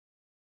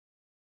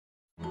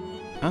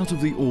out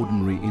of the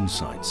ordinary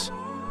insights.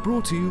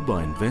 Brought to you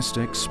by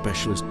Investec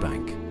Specialist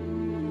Bank.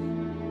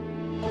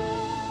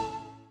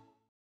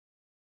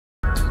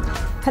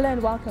 Hello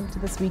and welcome to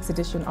this week's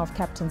edition of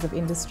Captains of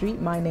Industry.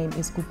 My name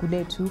is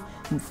Gugu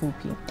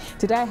Mfuphi.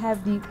 Today I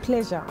have the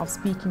pleasure of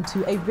speaking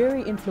to a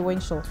very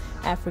influential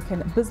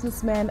African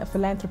businessman, a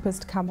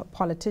philanthropist,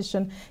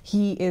 politician.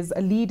 He is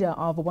a leader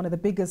of one of the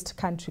biggest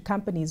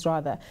companies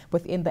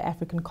within the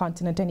African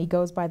continent, and he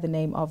goes by the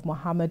name of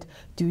Mohammed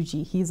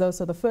Dewji. He is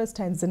also the first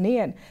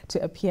Tanzanian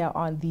to appear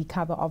on the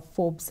cover of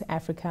Forbes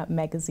Africa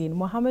magazine.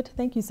 Mohammed,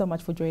 thank you so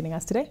much for joining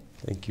us today.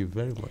 Thank you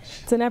very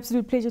much. It's an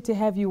absolute pleasure to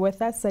have you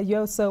with us. You're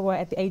also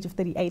at the age of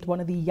 38, one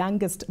of the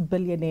youngest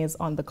billionaires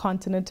on the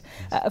continent,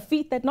 a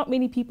feat that not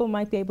many people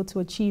might be able to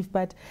achieve.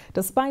 But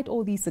despite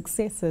all these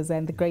successes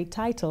and the great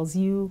titles,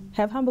 you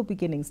have humble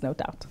beginnings, no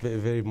doubt.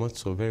 Very much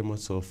so, very much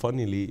so.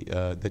 Funnily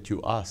that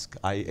you ask,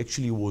 I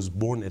actually was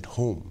born at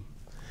home.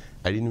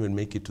 I didn't even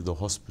make it to the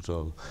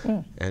hospital.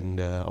 And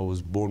I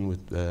was born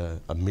with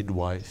a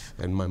midwife,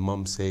 and my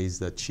mom says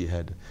that she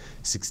had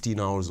 16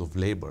 hours of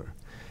labor,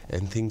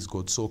 and things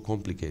got so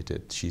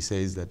complicated. She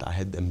says that I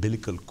had the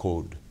umbilical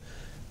cord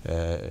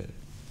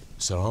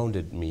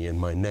surrounded me in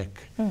my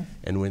neck,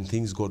 and when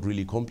things got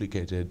really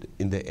complicated,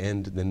 in the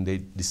end, then they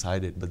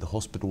decided, but the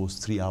hospital was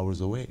 3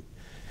 hours away.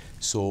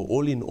 So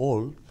all in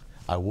all,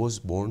 I was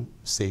born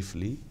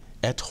safely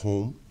at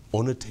home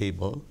on a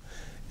table,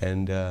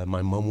 and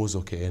my mom was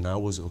okay and I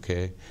was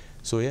okay.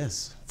 So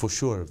yes, for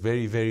sure,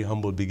 very, very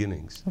humble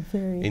beginnings.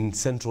 In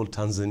central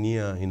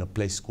Tanzania, in a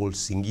place called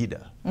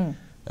Singida.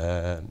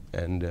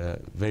 And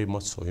very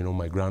much so, you know,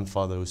 my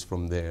grandfather was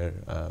from there,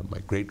 my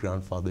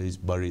great-grandfather is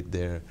buried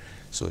there.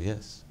 So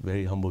yes,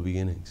 very humble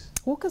beginnings.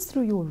 Walk us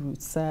through your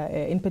roots,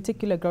 in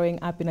particular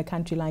growing up in a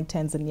country like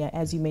Tanzania,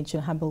 as you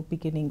mentioned, humble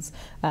beginnings,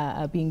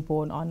 being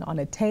born on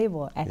a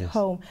table at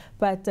home.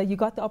 But you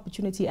got the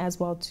opportunity as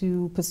well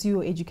to pursue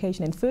your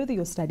education and further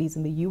your studies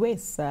in the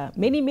US,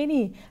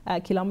 many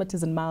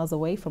kilometers and miles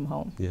away from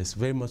home. Yes,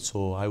 very much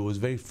so. I was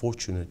very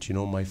fortunate. You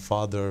know, my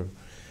father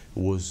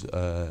was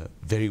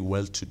very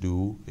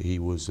well-to-do. He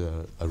was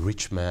a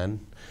rich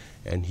man,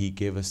 and he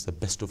gave us the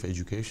best of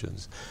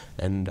educations.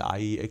 And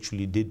I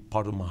actually did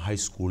part of my high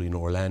school in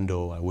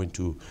Orlando. I went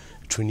to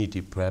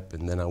Trinity Prep,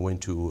 and then I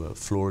went to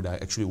Florida. I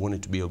actually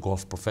wanted to be a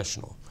golf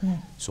professional.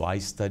 So I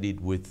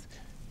studied with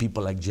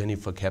people like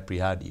Jennifer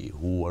Capriati,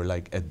 who were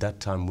like, at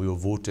that time, we were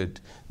voted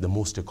the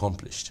most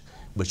accomplished.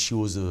 But she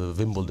was a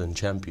Wimbledon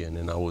champion,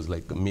 and I was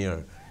like a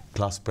mere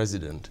class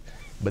president.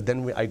 But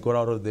then I got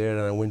out of there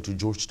and I went to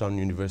Georgetown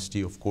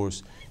University. Of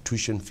course,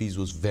 tuition fees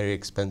was very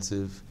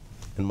expensive,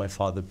 and my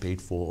father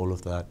paid for all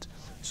of that.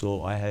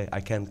 So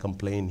I can't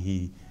complain.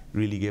 He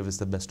really gave us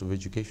the best of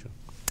education.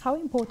 How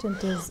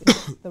important is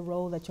the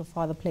role that your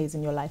father plays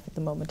in your life at the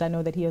moment? I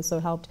know that he also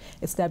helped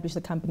establish the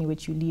company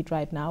which you lead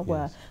right now,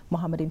 where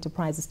Mohammed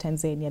Enterprises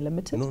Tanzania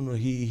Limited. No,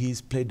 he's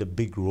played a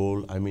big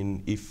role. I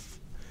mean,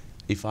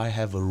 if I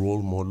have a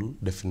role model,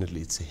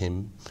 definitely it's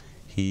him.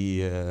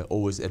 He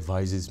always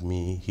advises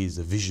me. He's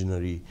a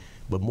visionary,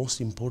 but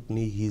most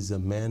importantly, he's a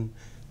man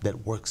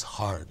that works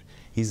hard.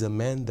 He's a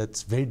man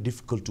that's very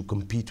difficult to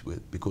compete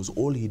with, because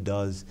all he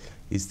does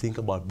is think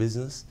about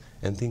business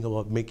and think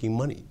about making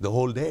money the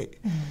whole day.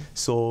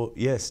 So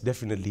yes,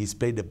 definitely, he's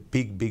played a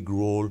big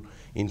role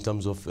in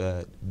terms of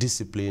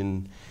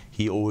discipline.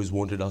 He always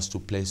wanted us to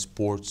play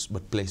sports,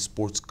 but play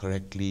sports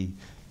correctly,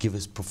 give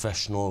us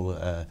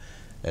professional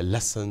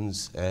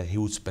lessons. He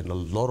would spend a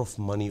lot of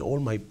money. All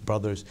my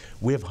brothers,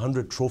 we have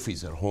 100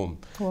 trophies at home.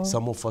 Wow.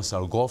 Some of us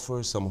are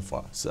golfers, some of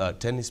us are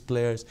tennis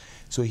players.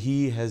 So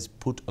he has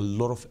put a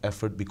lot of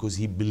effort, because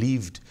he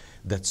believed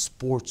that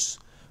sports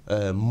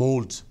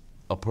mold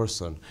a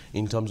person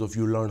in terms of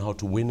you learn how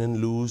to win and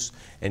lose,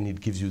 and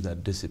it gives you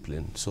that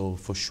discipline. So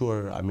for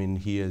sure, I mean,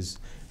 he has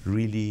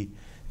really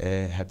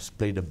has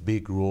played a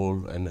big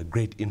role and a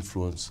great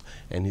influence,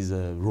 and he's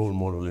a role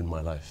model in my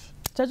life.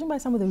 Judging by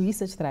some of the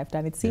research that I've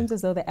done, it seems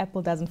as though the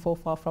apple doesn't fall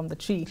far from the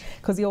tree,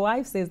 because your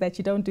wife says that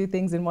you don't do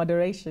things in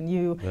moderation.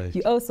 You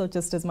also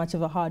just as much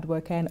of a hard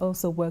worker, and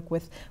also work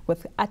with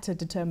utter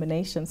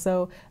determination.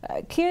 So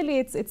clearly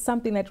it's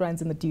something that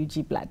runs in the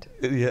Dewji blood.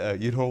 Yeah,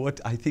 you know what?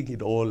 I think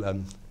it all,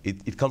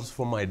 it comes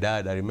from my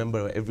dad. I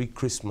remember every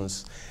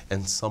Christmas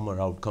and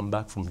summer I would come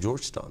back from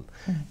Georgetown,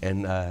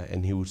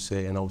 and he would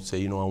say, and I would say,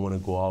 you know, I want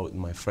to go out with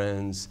my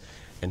friends.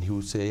 And he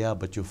would say, yeah,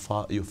 but your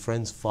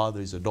friend's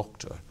father is a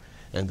doctor,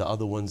 and the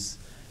other one's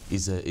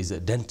is a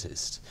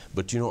dentist.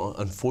 But you know,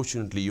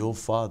 unfortunately, your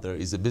father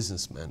is a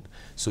businessman,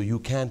 so you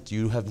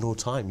have no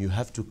time. You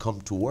have to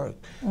come to work.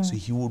 So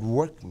he would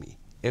work me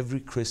every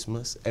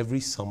Christmas,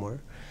 every summer,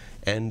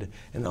 and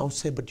I would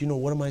say, but you know,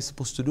 what am I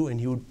supposed to do? And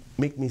he would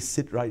make me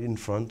sit right in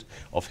front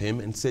of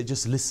him and say,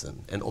 just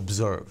listen and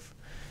observe.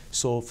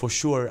 So for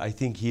sure, I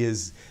think he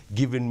has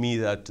given me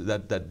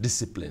that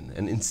discipline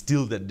and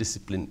instilled that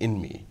discipline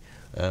in me.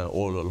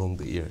 all along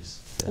the years.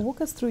 Yeah.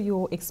 Walk us through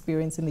your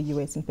experience in the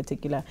US in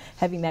particular,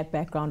 having that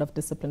background of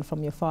discipline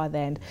from your father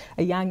and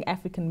a young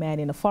African man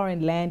in a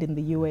foreign land in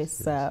the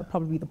US, Yes.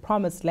 probably the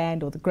promised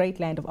land or the great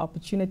land of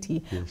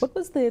opportunity. Yes. What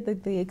was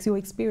your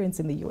experience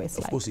in the US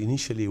like? Of course,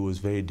 initially it was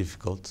very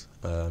difficult.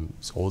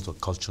 It's also a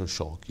culture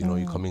shock. You know,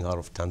 you're coming out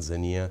of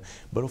Tanzania.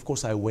 But of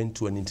course, I went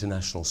to an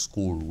international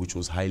school, which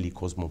was highly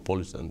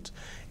cosmopolitan,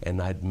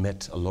 and I'd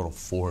met a lot of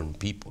foreign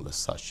people as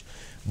such.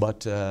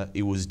 But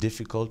it was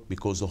difficult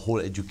because the whole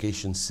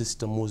education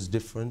system was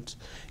different.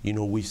 You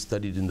know, we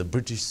studied in the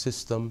British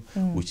system,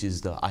 which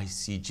is the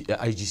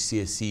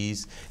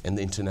IGCSEs and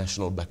the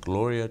International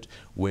Baccalaureate,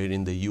 where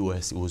in the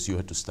US it was you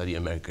had to study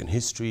American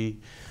history.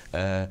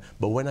 But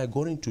when I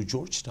got into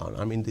Georgetown,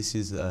 I mean, this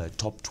is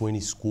top 20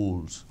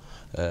 schools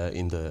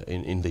in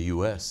the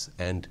US,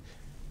 and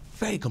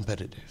very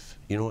competitive.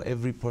 You know,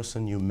 every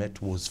person you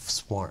met was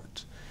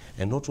smart.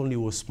 And not only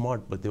was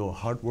smart, but they were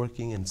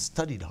hardworking and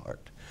studied hard.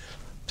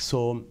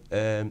 So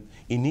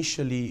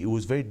initially it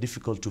was very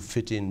difficult to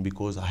fit in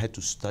because I had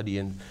to study,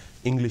 and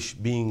English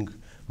being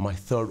my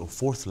third or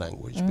fourth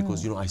language,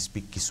 because, you know, I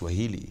speak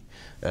Kiswahili.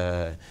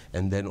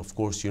 And then, of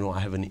course, you know, I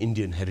have an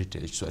Indian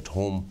heritage, so at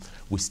home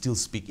we still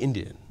speak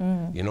Indian,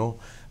 you know.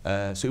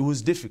 So it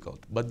was difficult.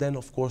 But then,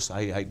 of course,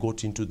 I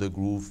got into the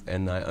groove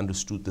and I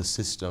understood the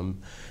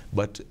system.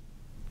 But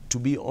to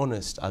be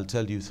honest, I'll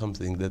tell you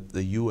something, that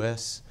the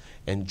US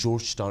and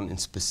Georgetown in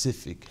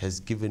specific has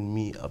given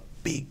me a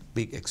big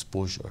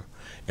exposure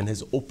and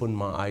has opened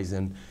my eyes.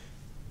 And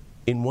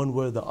in one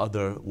way or the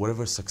other,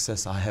 whatever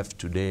success I have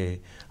today,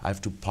 I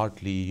have to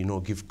partly, you know,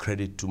 give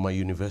credit to my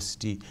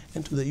university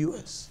and to the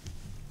US.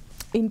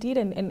 Indeed,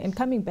 and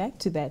coming back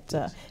to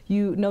that,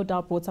 you no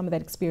doubt brought some of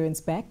that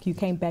experience back. You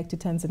came back to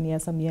Tanzania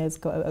some years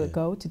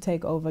ago to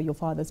take over your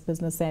father's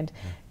business, and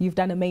you've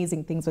done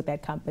amazing things with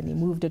that company,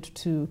 moved it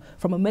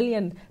from $1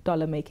 million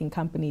making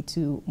company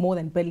to more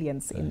than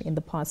billions in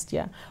the past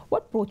year.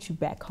 What brought you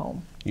back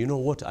home? You know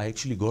what, I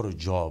actually got a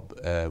job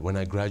when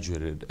I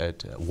graduated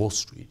at Wall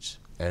Street,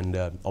 and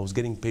I was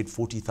getting paid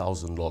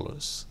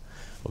 $40,000.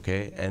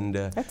 Okay, and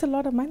that's a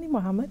lot of money,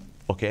 Mohammed.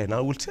 Okay, and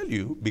I will tell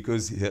you,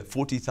 because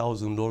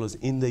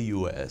 $40,000 in the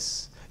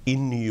US,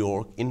 in New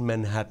York, in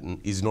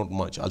Manhattan is not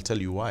much. I'll tell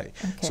you why.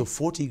 Okay. So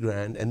 40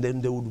 grand, and then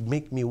they would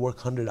make me work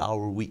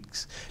 100-hour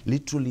weeks.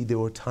 Literally, there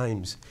were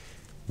times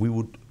we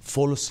would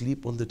fall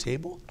asleep on the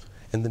table,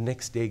 and the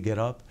next day get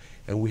up,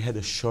 and we had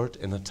a shirt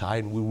and a tie,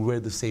 and we would wear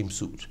the same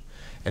suit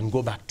and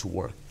go back to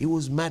work. It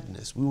was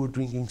madness. We were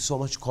drinking so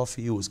much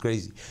coffee, it was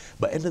crazy.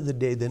 But end of the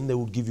day, then they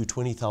would give you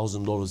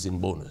 $20,000 in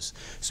bonus.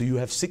 So you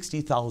have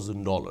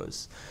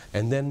 $60,000,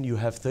 and then you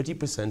have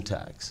 30%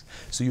 tax.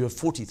 So you have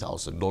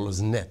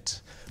 $40,000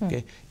 net.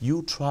 Okay,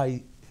 you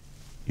try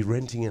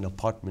renting an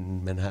apartment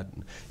in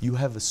Manhattan. You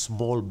have a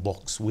small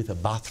box with a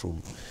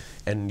bathroom,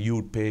 and you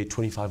would pay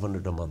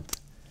 $2,500 a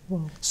month.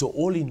 Whoa. So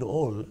all in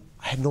all,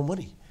 I had no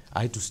money.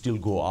 I had to still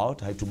go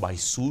out, I had to buy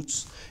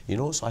suits, you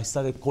know, so I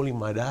started calling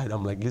my dad.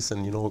 I'm like,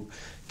 listen, you know,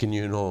 can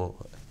you,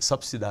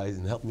 subsidize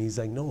and help me? He's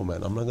like, no,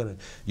 man, I'm not gonna,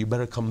 you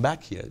better come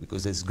back here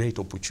because there's great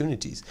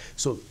opportunities.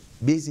 So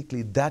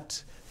basically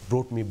that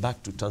brought me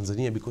back to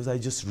Tanzania because I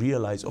just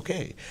realized,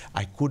 okay,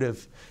 I could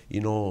have,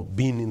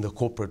 been in the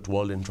corporate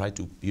world and tried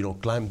to,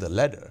 climb the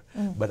ladder.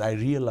 But I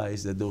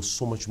realized that there was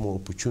so much more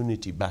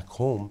opportunity back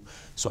home.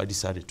 So I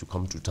decided to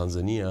come to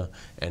Tanzania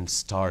and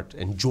start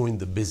and join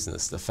the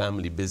business, the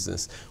family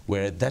business,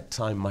 where at that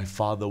time my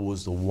father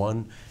was the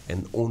one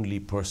and only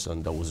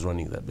person that was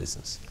running that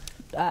business.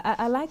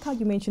 I like how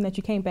you mentioned that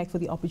you came back for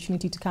the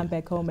opportunity to come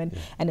back home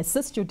and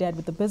assist your dad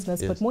with the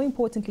business, but more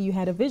importantly, you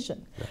had a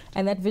vision. Right.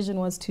 And that vision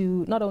was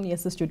to not only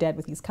assist your dad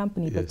with his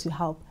company, but to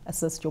help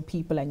assist your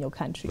people and your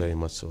country. Very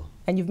much so.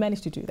 And you've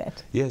managed to do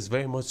that. Yes,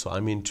 very much so. I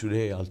mean,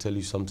 today, I'll tell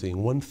you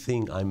something. One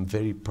thing I'm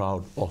very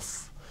proud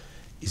of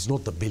is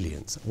not the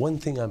billions. One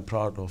thing I'm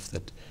proud of,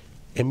 that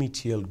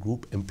METL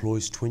Group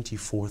employs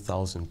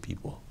 24,000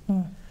 people.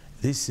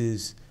 This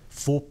is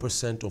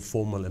 4% of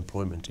formal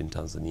employment in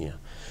Tanzania.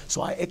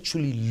 So I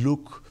actually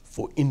look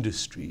for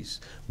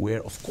industries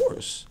where, of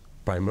course,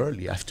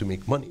 primarily I have to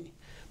make money,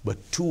 but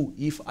two,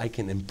 if I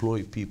can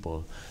employ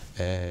people,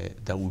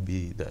 that would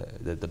be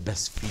the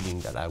best feeling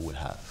that I would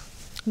have.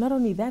 Not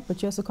only that,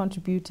 but you also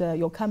contribute,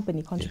 your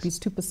company contributes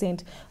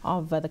 2%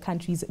 of the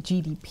country's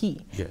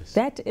GDP. Yes.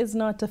 That is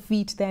not a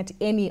feat that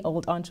any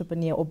old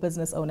entrepreneur or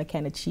business owner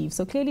can achieve.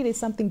 So clearly there's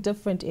something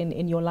different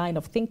in your line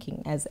of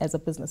thinking as a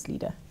business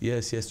leader.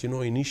 Yes, yes.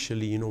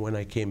 Initially, when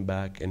I came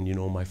back and,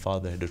 my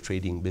father had a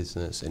trading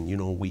business and,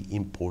 we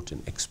import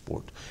and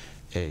export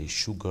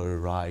sugar,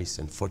 rice,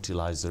 and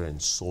fertilizer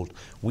and salt.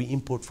 We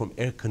import from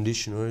air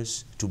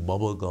conditioners to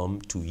bubble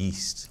gum to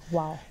yeast.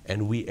 Wow.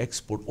 And we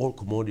export all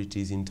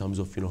commodities in terms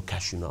of,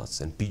 cashew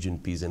nuts and pigeon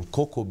peas and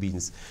cocoa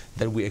beans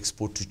that we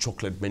export to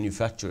chocolate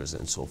manufacturers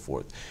and so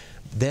forth.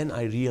 Then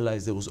I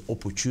realized there was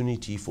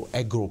opportunity for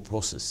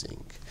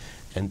agro-processing.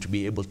 and to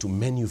be able to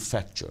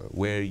manufacture,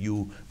 where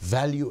you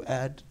value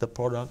add the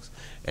products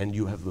and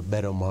you have a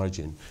better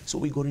margin. So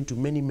we got into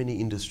many, many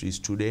industries.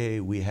 Today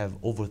we have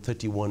over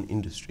 31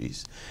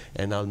 industries,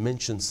 and I'll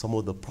mention some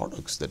of the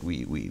products that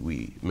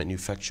we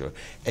manufacture: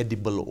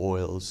 edible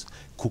oils,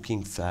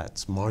 cooking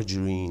fats,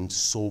 margarine,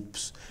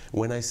 soaps.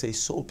 When I say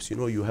soaps, you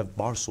know, you have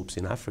bar soaps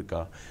in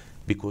Africa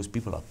because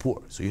people are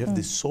poor. So you have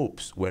these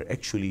soaps where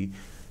actually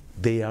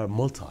they are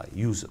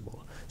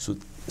multi-usable. So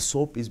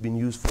soap is being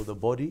used for the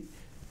body,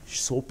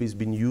 soap is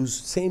being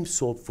used, same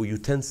soap for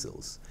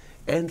utensils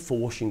and for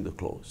washing the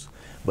clothes.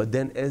 But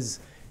then as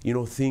you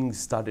know, things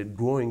started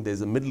growing,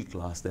 there's a middle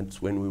class.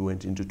 That's when we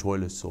went into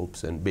toilet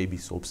soaps and baby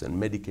soaps and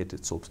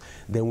medicated soaps.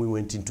 Then we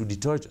went into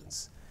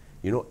detergents.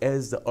 You know,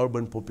 as the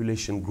urban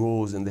population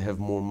grows and they have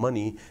more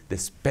money, they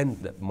spend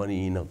that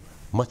money in a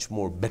much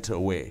more better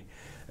way.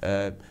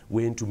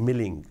 We're into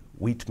milling,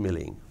 wheat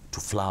milling, to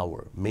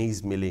flour,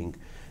 maize milling,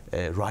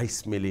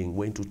 rice milling,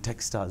 we're into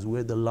textiles.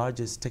 We're the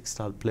largest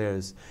textile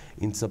players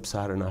in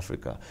sub-Saharan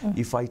Africa.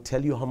 If I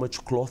tell you how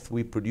much cloth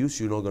we produce,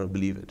 you're not going to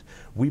believe it.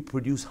 We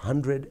produce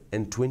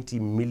 120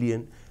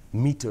 million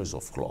meters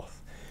of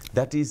cloth.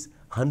 That is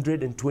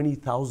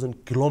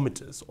 120,000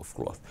 kilometers of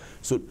cloth.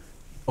 So,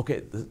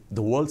 okay,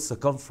 the world's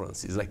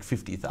circumference is like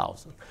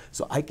 50,000.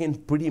 So I can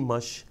pretty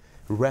much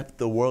wrap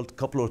the world a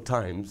couple of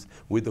times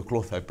with the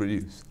cloth I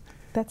produce.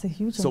 That's a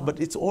huge So, amount.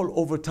 but it's all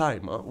over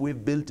time.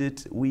 We've built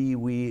it,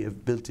 we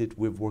have built it,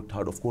 we've worked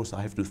hard. Of course,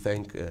 I have to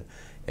thank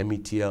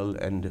METL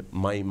and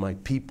my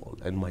people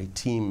and my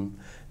team.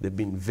 They've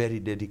been very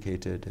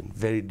dedicated and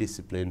very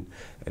disciplined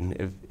and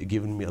have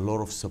given me a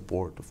lot of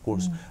support. Of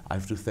course, I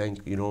have to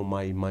thank, you know,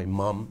 my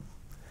mom.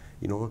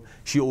 You know,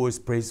 she always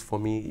prays for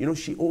me. You know,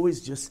 she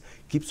always just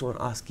keeps on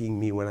asking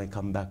me when I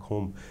come back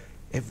home,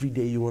 every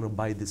day you want to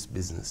buy this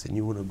business and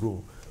you want to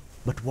grow,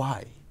 but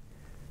why?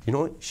 You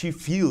know, she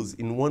feels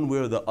in one way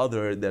or the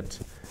other that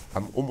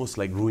I'm almost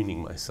like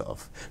ruining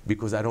myself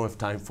because I don't have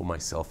time for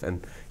myself,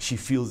 and she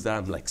feels that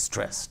I'm like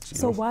stressed.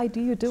 So why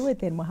do you do it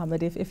then,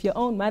 Mohammed? If your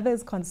own mother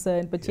is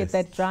concerned, but yet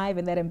that drive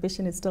and that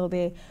ambition is still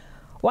there,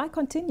 why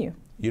continue?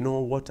 You know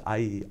what,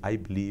 I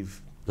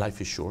believe life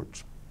is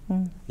short,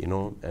 you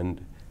know,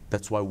 and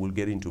that's why we'll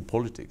get into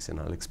politics, and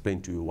I'll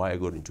explain to you why I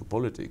got into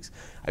politics.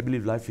 I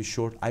believe life is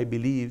short. I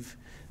believe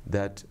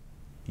that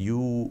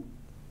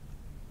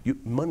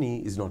money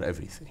is not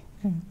everything.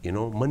 You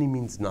know, money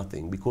means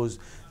nothing because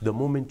the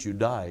moment you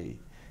die,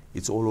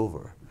 it's all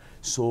over.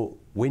 So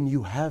when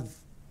you have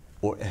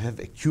or have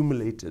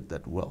accumulated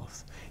that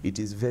wealth, it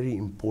is very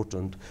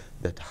important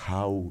that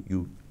how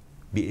you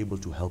be able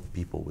to help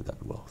people with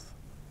that wealth.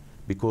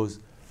 Because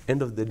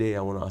end of the day,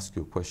 I want to ask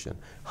you a question.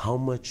 How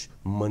much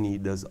money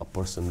does a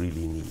person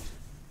really need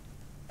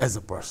as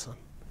a person?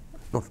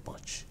 Not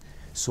much.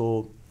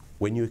 So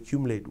when you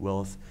accumulate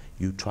wealth,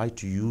 you try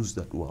to use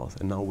that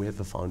wealth. And now we have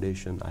a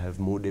foundation. I have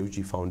Mohammed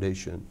Dewji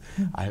Foundation.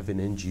 I have an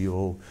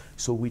NGO.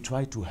 So we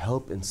try to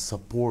help and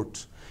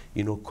support,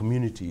 you know,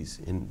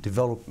 communities in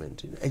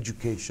development, in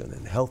education,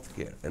 and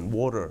healthcare, and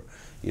water,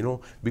 you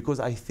know, because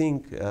I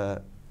think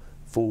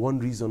for one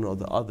reason or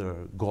the other,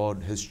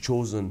 God has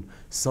chosen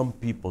some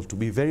people to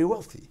be very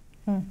wealthy.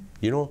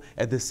 You know,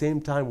 at the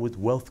same time, with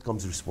wealth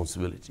comes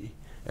responsibility.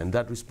 And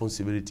that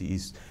responsibility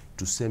is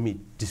to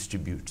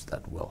semi-distribute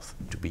that wealth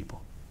to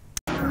people.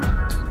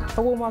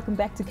 A warm welcome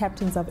back to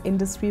Captains of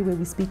Industry, where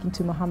we're speaking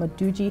to Mohammed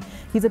Dewji.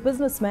 He's a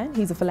businessman,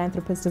 he's a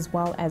philanthropist as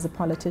well as a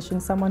politician,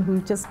 someone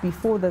who just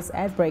before this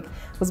ad break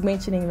was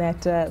mentioning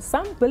that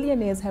some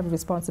billionaires have a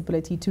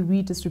responsibility to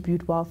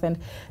redistribute wealth and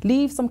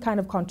leave some kind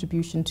of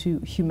contribution to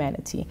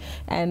humanity.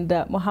 And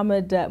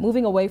Mohammed,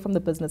 moving away from the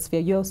business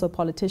sphere, you're also a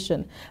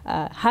politician.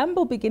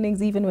 Humble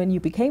beginnings even when you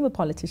became a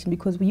politician,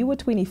 because when you were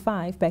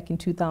 25 back in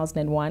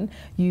 2001,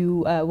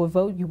 you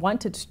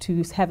wanted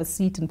to have a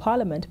seat in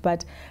Parliament,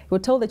 but you were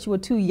told that you were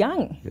too young.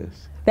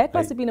 Yes. That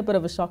must have been a bit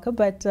of a shocker,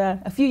 but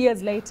a few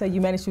years later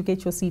you managed to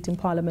get your seat in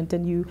Parliament,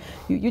 and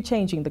you're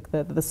changing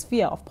the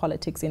sphere of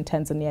politics in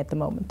Tanzania at the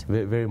moment.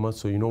 Very, very much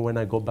so. You know, when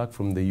I got back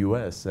from the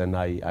US and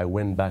I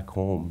went back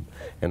home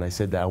and I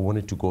said that I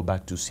wanted to go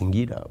back to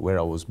Singida, where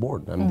I was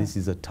born. I mean, this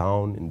is a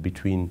town in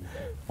between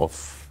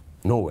of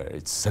nowhere.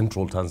 It's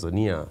central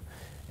Tanzania.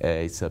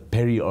 It's a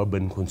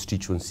peri-urban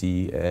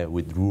constituency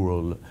with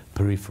rural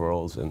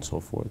peripherals and so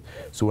forth.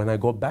 So when I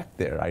got back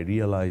there, I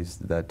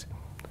realized that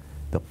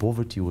the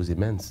poverty was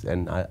immense.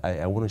 And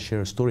I want to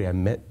share a story. I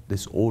met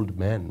this old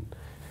man.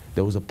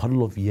 There was a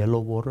puddle of yellow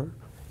water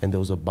and there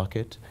was a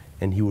bucket,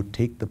 and he would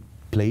take the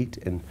plate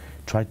and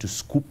try to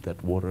scoop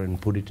that water and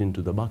put it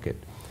into the bucket.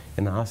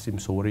 And I asked him,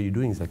 so what are you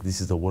doing? He's like,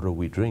 this is the water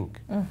we drink.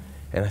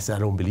 And I said, I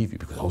don't believe you,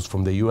 because I was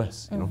from the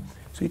US, you know.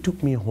 So he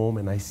took me home,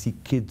 and I see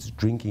kids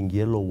drinking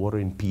yellow water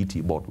in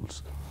PET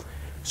bottles.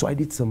 So I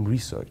did some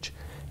research,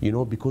 you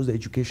know, because the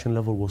education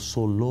level was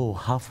so low,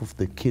 half of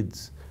the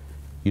kids,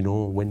 you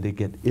know, when they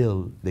get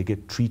ill, they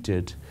get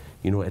treated,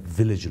 you know, at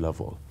village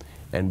level.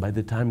 And by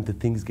the time the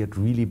things get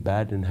really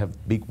bad and have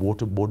big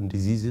waterborne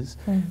diseases,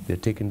 they're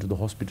taken to the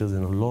hospitals,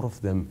 and a lot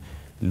of them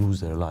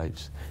lose their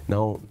lives.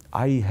 Now,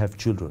 I have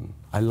children.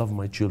 I love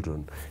my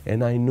children.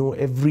 And I know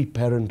every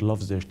parent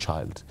loves their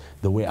child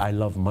the way I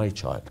love my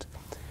child.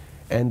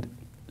 And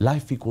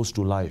life equals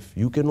to life.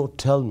 You cannot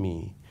tell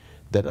me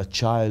that a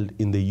child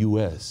in the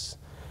US,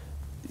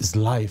 his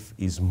life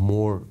is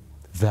more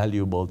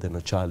valuable than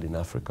a child in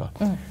Africa.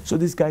 So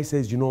this guy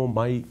says, you know,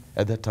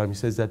 at that time he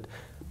says that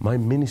my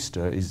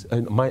minister is,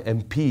 my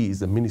MP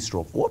is the Minister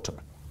of Water.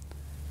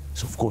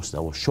 So of course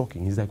that was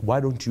shocking. He's like, why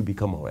don't you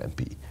become our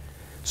MP?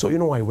 So, you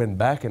know, I went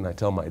back and I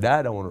tell my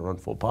dad I want to run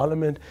for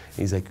parliament.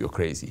 He's like, you're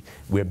crazy.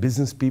 We're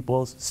business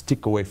people,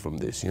 stick away from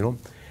this, you know.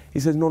 He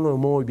says, no, no,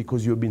 more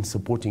because you've been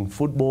supporting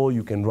football,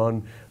 you can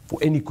run for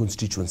any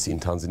constituency in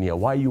Tanzania.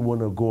 Why you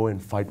want to go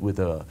and fight with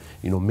a,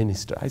 you know,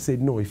 minister? I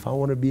said, no, if I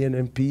want to be an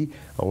MP,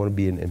 I want to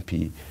be an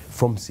MP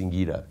from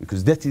Singida,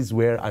 because that is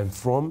where I'm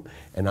from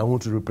and I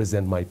want to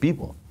represent my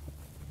people.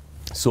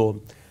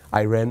 So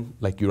I ran,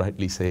 like you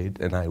rightly said,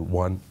 and I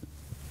won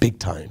big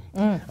time.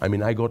 I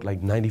mean, I got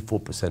like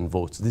 94%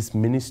 votes. This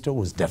minister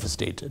was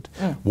devastated.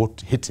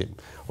 What hit him?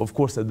 Of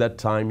course, at that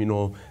time, you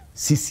know,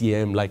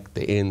 CCM, like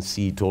the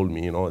ANC, told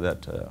me, you know,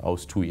 that I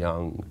was too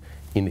young,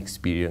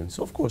 inexperienced.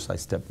 So of course, I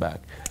stepped back.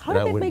 How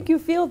did that make you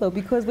feel, though?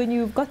 Because when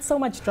you've got so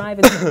much drive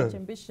and so much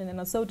ambition and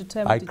are so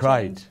determined to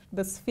change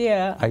the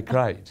sphere, I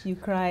cried. You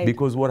cried.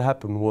 Because what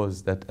happened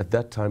was that at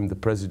that time, the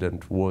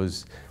president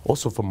was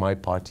also from my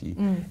party.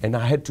 And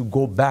I had to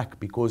go back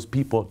because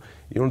people,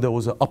 you know, there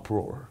was an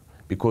uproar.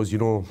 Because, you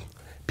know,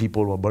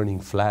 people were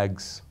burning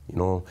flags, you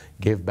know,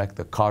 gave back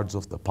the cards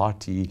of the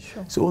party.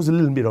 Sure. So it was a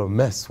little bit of a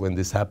mess when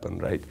this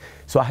happened, right?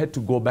 So I had to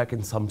go back,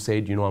 and some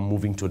said, you know, I'm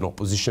moving to an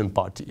opposition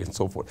party and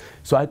so forth.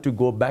 So I had to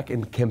go back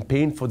and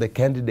campaign for the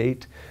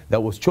candidate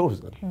that was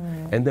chosen.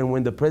 And then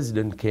when the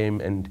president came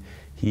and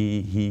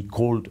he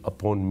called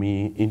upon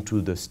me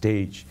into the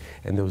stage,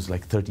 and there was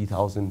like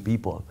 30,000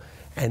 people,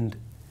 and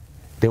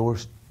they were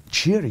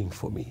cheering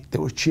for me. They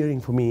were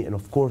cheering for me, and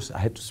of course I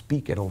had to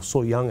speak, and I was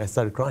so young I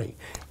started crying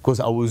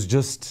because I was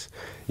just,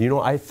 you know,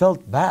 I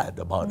felt bad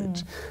about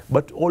it.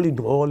 But all in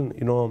all,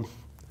 you know,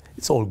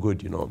 it's all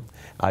good, you know.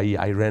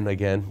 I ran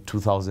again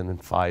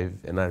 2005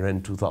 and I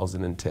ran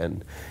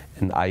 2010,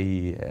 and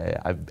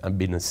I've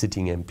been a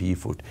sitting MP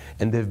for,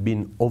 and they've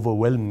been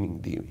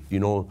overwhelmingly, you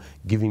know,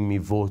 giving me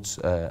votes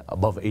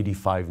above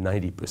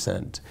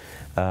 85–90%.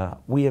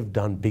 We have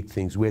done big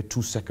things. We had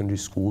 2 secondary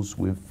schools.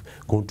 We've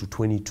gone to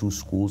 22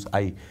 schools.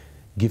 I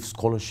give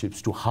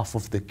scholarships to half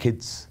of the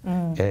kids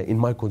in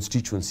my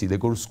constituency. They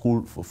go to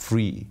school for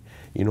free.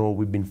 You know,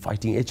 we've been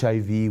fighting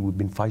HIV. We've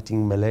been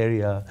fighting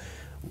malaria.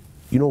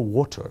 You know,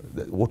 water,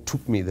 what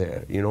took me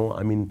there, you know,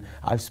 I mean,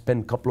 I've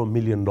spent a couple of $1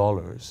 million.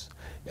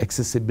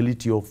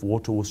 Accessibility of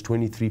water was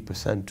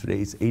 23%, today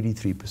it's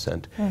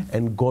 83%.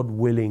 And God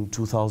willing,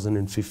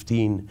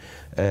 2015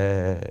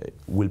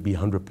 will be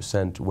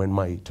 100% when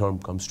my term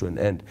comes to an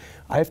end.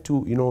 I have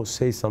to, you know,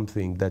 say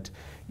something that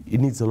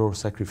it needs a lot of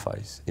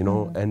sacrifice, you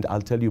know, and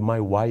I'll tell you, my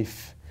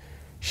wife,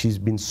 she's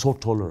been so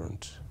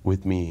tolerant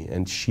with me,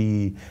 and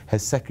she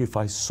has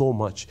sacrificed so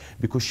much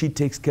because she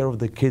takes care of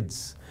the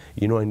kids,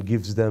 you know, and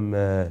gives them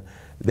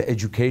the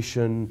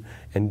education,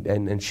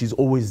 and she's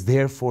always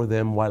there for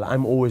them while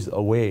I'm always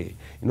away.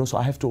 You know, so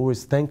I have to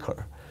always thank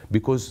her,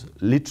 because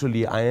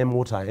literally I am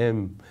what I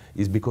am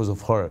is because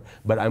of her.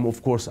 But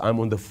of course,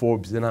 I'm on the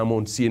Forbes, and I'm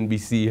on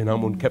CNBC, and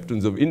I'm on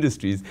Captains of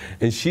Industries,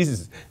 and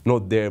she's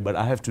not there. But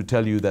I have to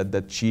tell you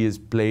that she has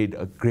played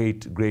a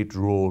great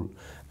role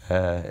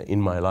in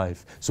my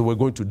life. So we're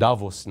going to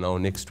Davos now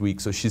next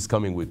week, so she's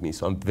coming with me.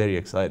 So I'm very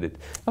excited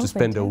to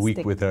spend a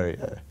week with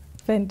her.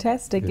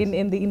 Fantastic. Yes.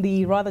 in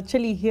the rather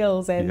chilly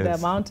hills and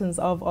mountains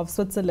of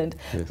Switzerland.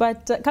 Yes.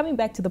 But coming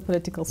back to the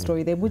political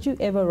story there, would you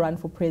ever run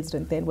for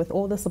president then, with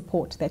all the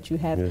support that you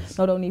have,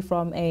 not only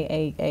from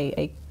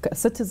a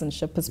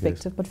citizenship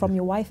perspective, but from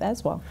your wife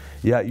as well?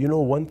 Yeah, you know,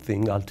 one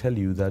thing I'll tell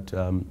you that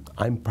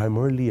I'm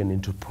primarily an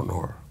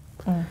entrepreneur.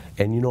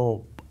 And you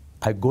know,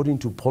 I got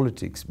into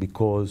politics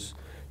because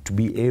to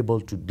be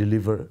able to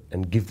deliver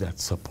and give that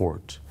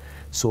support.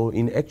 So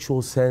in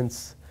actual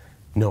sense,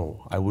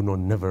 no, I would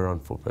never run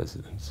for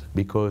president,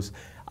 because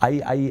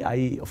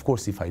of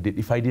course, if I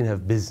didn't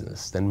have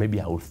business, then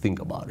maybe I would think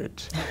about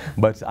it.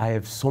 But I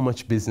have so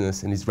much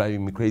business, and it's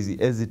driving me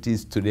crazy as it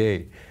is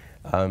today.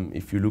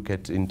 If you look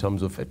at in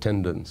terms of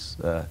attendance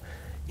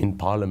in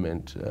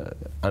Parliament,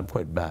 I'm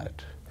quite bad.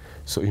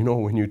 So, you know,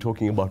 when you're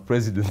talking about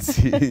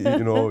presidency,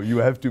 you know, you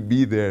have to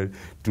be there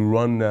to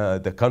run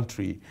the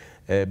country.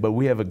 But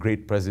we have a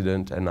great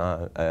president, and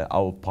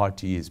our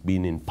party has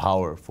been in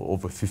power for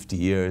over 50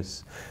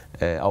 years.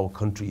 Our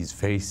country is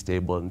very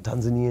stable, and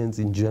Tanzanians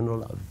in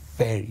general are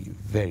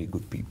very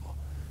good people.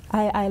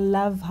 I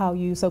love how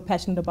you're so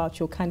passionate about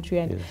your country,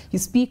 and you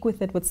speak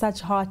with it with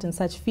such heart and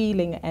such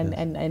feeling,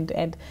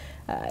 and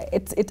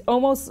it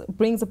almost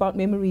brings about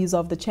memories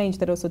of the change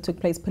that also took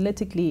place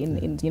politically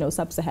in you know,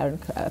 sub-Saharan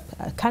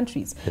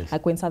countries, yes.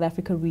 like when South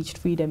Africa reached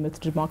freedom with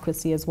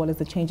democracy, as well as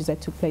the changes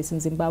that took place in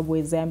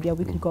Zimbabwe, Zambia.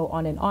 We could go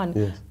on and on.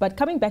 Yes. But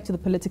coming back to the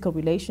political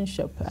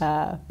relationship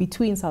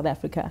between South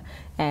Africa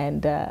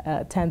and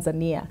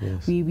Tanzania,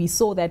 yes. we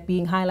saw that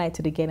being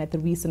highlighted again at the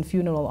recent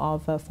funeral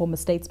of former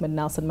statesman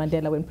Nelson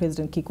Mandela, when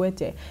President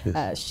Kikwete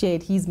yes.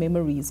 shared his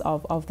memories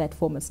of that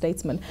former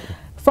statesman.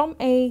 From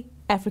a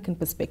African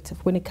perspective,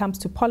 when it comes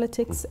to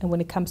politics and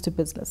when it comes to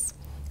business,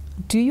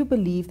 do you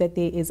believe that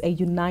there is a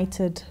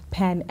united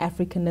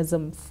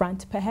Pan-Africanism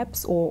front,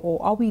 perhaps,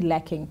 or are we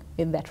lacking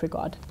in that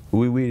regard?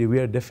 We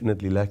are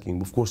definitely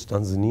lacking. Of course,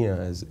 Tanzania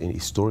has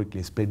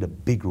historically played a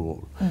big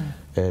role,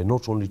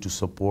 not only to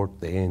support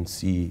the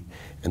ANC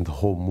and the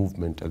whole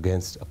movement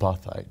against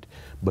apartheid,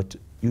 but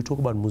you talk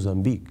about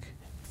Mozambique,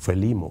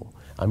 Frelimo.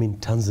 I mean,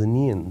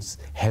 Tanzanians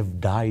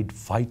have died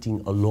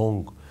fighting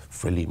along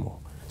Frelimo.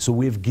 So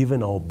we've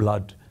given our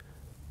blood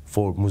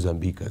for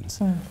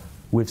Mozambicans.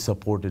 We've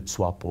supported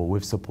SWAPO,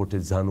 we've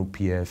supported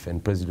ZANU-PF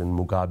and President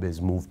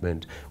Mugabe's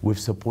movement. We've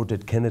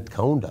supported Kenneth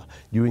Kaunda.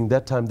 During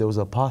that time there was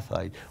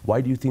apartheid.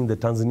 Why do you think the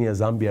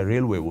Tanzania-Zambia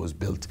Railway was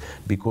built?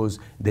 Because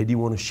they didn't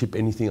want to ship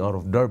anything out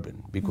of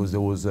Durban, because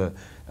there was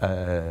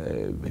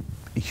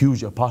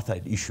huge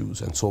apartheid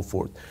issues and so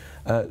forth.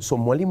 So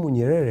Mwalimu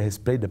Nyerere has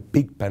played a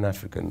big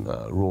Pan-African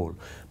role.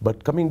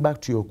 But coming back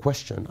to your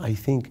question, I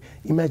think,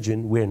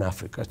 imagine we're in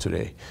Africa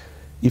today.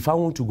 If I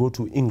want to go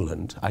to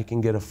England, I can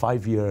get a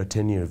 5-year or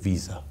 10-year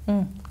visa,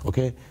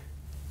 okay?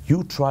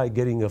 You try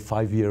getting a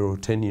 5-year or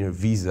 10-year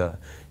visa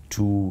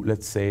to,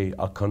 let's say,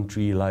 a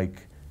country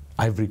like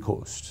Ivory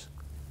Coast.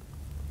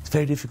 It's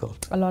very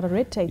difficult. A lot of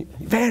red tape.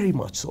 Very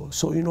much so.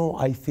 So, you know,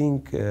 I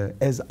think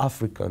as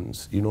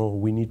Africans, you know,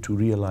 we need to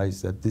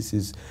realize that this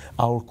is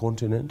our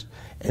continent,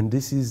 and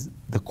this is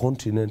the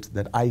continent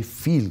that I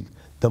feel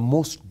the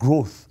most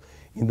growth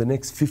in the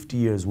next 50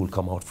 years will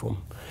come out from.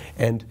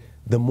 And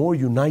the more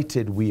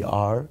united we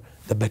are,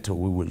 the better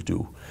we will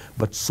do.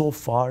 But so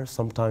far,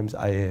 sometimes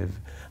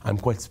I'm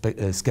quite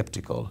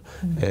skeptical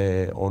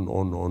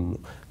on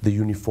the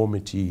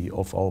uniformity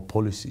of our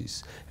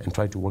policies and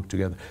try to work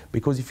together.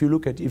 Because if you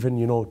look at even,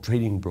 you know,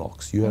 trading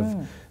blocks, you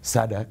have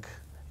SADC,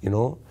 you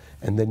know,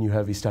 and then you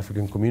have East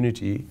African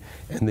Community,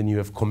 and then you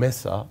have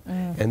COMESA,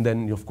 and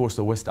then, of course,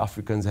 the West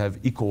Africans have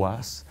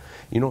ECOWAS,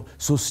 you know.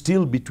 So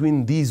still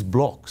between these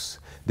blocks,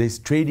 there's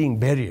trading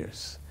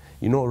barriers.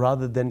 You know,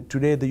 rather than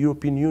today, the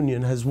European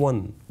Union has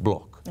one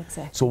bloc.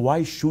 Exactly. So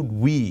why should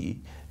we,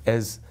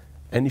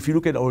 and if you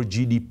look at our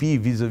GDP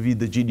vis-a-vis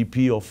the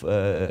GDP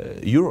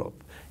of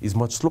Europe, is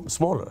much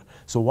smaller.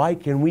 So why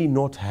can we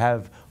not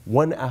have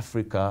one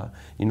Africa,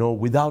 you know,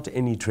 without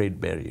any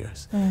trade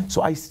barriers?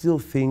 So I still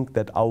think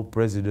that our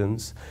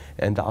presidents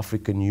and the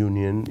African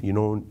Union, you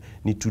know,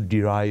 need to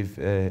derive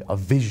a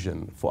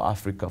vision for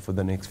Africa for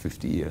the next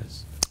 50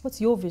 years.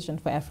 What's your vision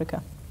for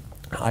Africa?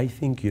 I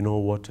think, you know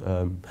what,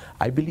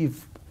 I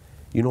believe,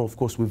 you know, of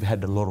course, we've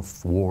had a lot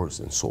of wars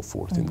and so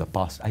forth in the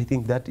past. I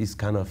think that is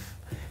kind of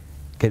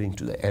getting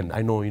to the end.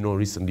 I know, you know,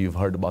 recently you've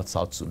heard about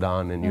South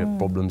Sudan, and you have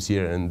problems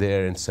here and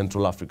there in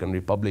Central African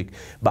Republic.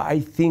 But I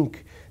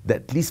think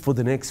that at least for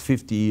the next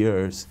 50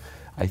 years,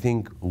 I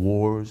think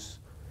wars,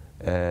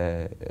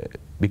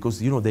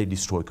 because, you know, they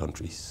destroy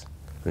countries,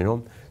 you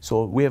know.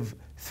 So we have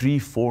 3,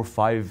 4,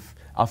 5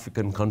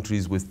 African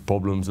countries with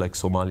problems like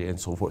Somalia and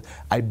so forth.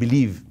 I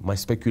believe, my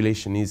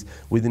speculation is,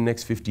 within the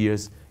next 50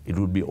 years, it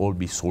will all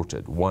be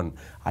sorted. One,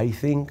 I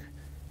think,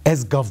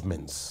 as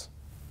governments,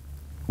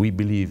 we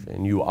believe,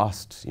 and you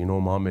asked, you know,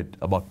 Mohammed,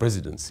 about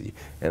presidency,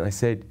 and I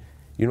said,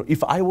 you know,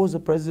 if I was a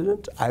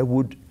president, I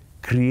would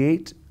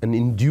create an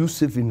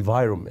conducive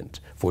environment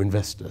for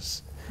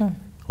investors.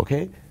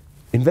 Okay?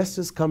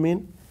 Investors come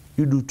in,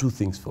 you do 2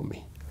 things for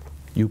me.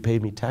 You pay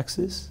me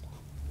taxes,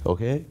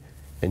 okay,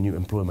 and you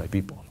employ my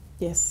people.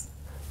 Yes.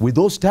 With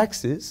those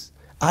taxes,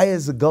 I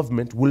as a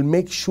government will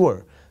make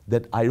sure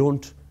that I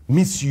don't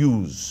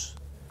misuse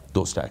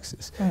those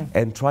taxes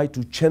and try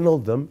to channel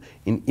them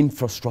in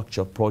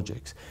infrastructure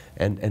projects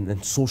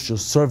and social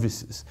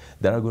services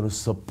that are going to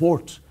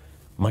support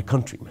my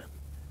countrymen,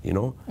 you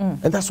know?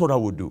 And that's what I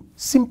would do.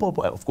 Simple,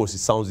 of course it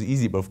sounds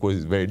easy, but of course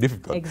it's very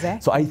difficult.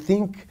 Exactly. So I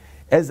think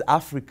as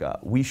Africa,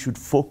 we should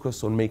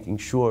focus on making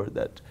sure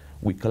that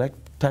we collect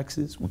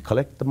taxes, we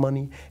collect the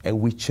money, and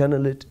we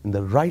channel it in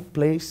the right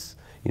place,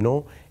 you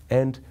know,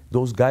 and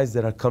those guys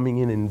that are coming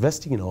in and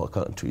investing in our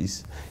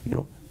countries, you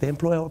know, they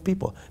employ our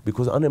people,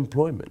 because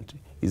unemployment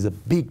is a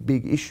big,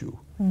 big issue,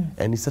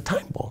 and it's a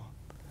time bomb.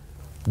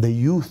 The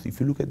youth, if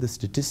you look at the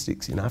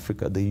statistics in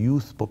Africa, the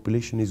youth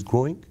population is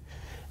growing.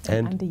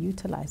 And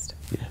underutilized.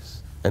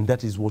 Yes, and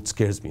that is what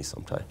scares me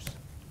sometimes.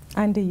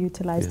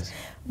 Underutilized. Yes.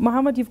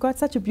 Mohammed, you've got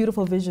such a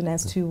beautiful vision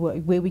as to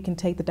where we can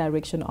take the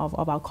direction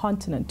of our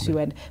continent to,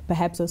 and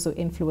perhaps also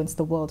influence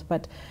the world.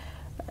 But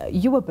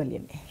you're a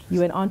billionaire,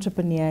 you're an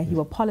entrepreneur,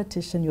 you're a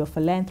politician, you're a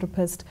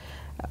philanthropist.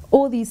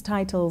 All these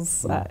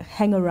titles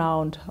hang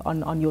around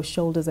on your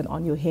shoulders and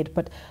on your head.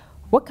 But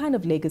what kind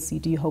of legacy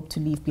do you hope to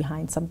leave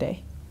behind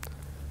someday?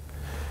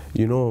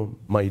 You know,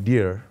 my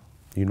dear,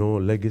 you know,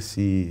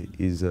 legacy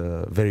is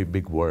a very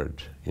big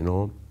word, you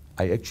know.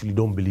 I actually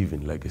don't believe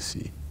in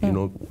legacy. You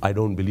know, I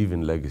don't believe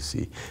in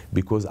legacy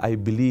because I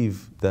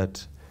believe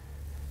that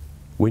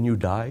when you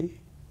die,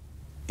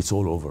 it's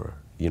all over.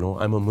 You know,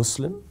 I'm a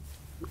Muslim.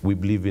 We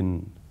believe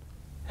in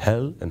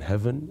hell and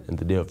heaven and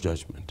the day of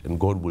judgment, and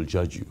God will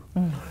judge you.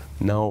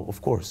 Now,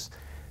 of course,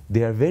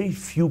 there are very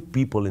few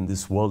people in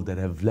this world that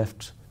have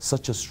left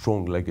such a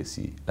strong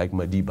legacy, like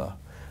Madiba,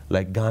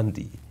 like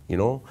Gandhi, you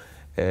know.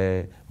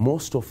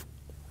 Most of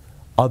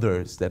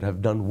others that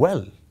have done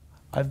well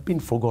have been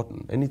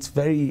forgotten, and it's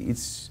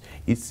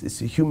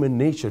a human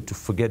nature to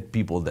forget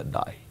people that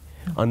die,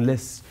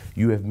 unless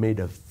you have made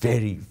a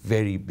very,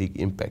 very big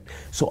impact.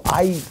 So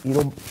I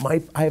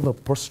have a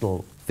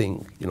personal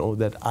thing, you know,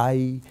 that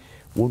I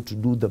want to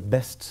do the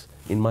best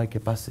in my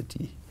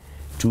capacity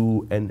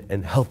to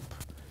and help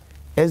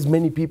as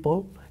many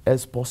people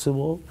as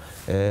possible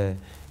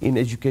in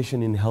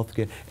education, in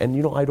healthcare. And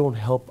you know, I don't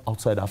help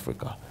outside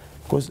Africa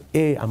because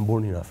I'm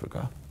born in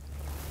Africa.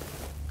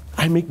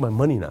 I make my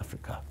money in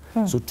Africa.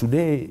 So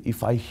today,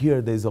 if I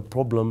hear there's a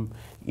problem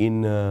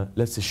in,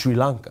 let's say, Sri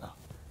Lanka,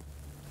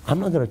 I'm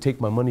not going to take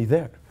my money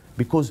there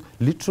because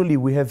literally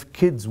we have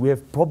kids, we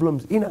have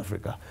problems in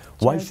Africa.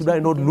 Why should I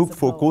not look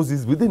for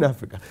causes within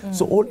Africa?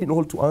 So all in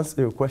all, to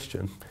answer your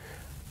question,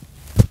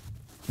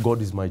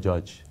 God is my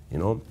judge, you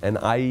know, and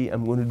I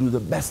am going to do the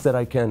best that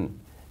I can,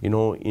 you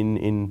know,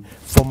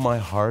 from my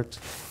heart.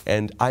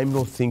 And I'm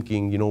not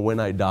thinking, you know, when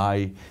I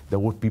die, that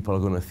what people are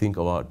going to think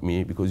about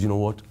me, because you know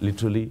what,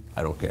 literally,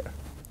 I don't care.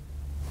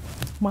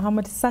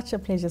 Mohammed, such a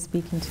pleasure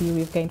speaking to you.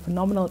 We've gained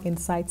phenomenal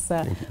insights,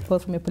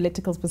 both from a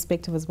political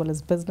perspective as well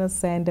as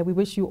business, and we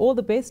wish you all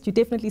the best. You're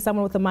definitely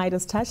someone with a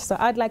Midas touch, so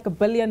I'd like $1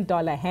 billion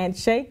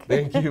handshake.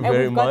 Thank you very much. And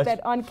we've got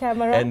that on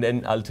camera. And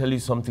then I'll tell you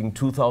something,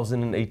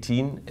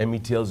 2018,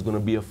 METL is going to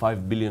be a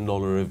 $5 billion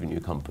revenue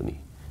company,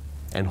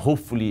 and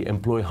hopefully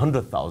employ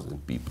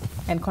 100,000 people.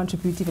 And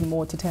contribute even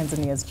more to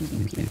Tanzania's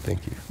GDP.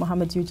 Thank you.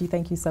 Mohammed Dewji,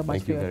 thank you so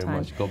much for your time. Thank you very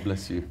much. God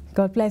bless you.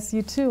 God bless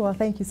you too. Well,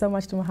 thank you so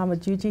much to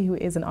Mohammed Dewji, who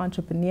is an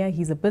entrepreneur.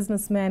 He's a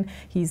businessman.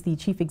 He's the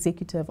chief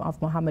executive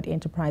of Mohammed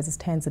Enterprises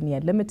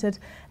Tanzania Limited,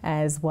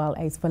 as well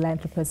as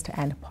philanthropist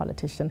and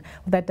politician.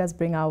 Well, that does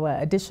bring our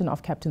edition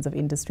of Captains of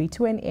Industry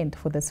to an end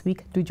for this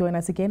week. Do join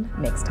us again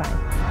next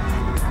time.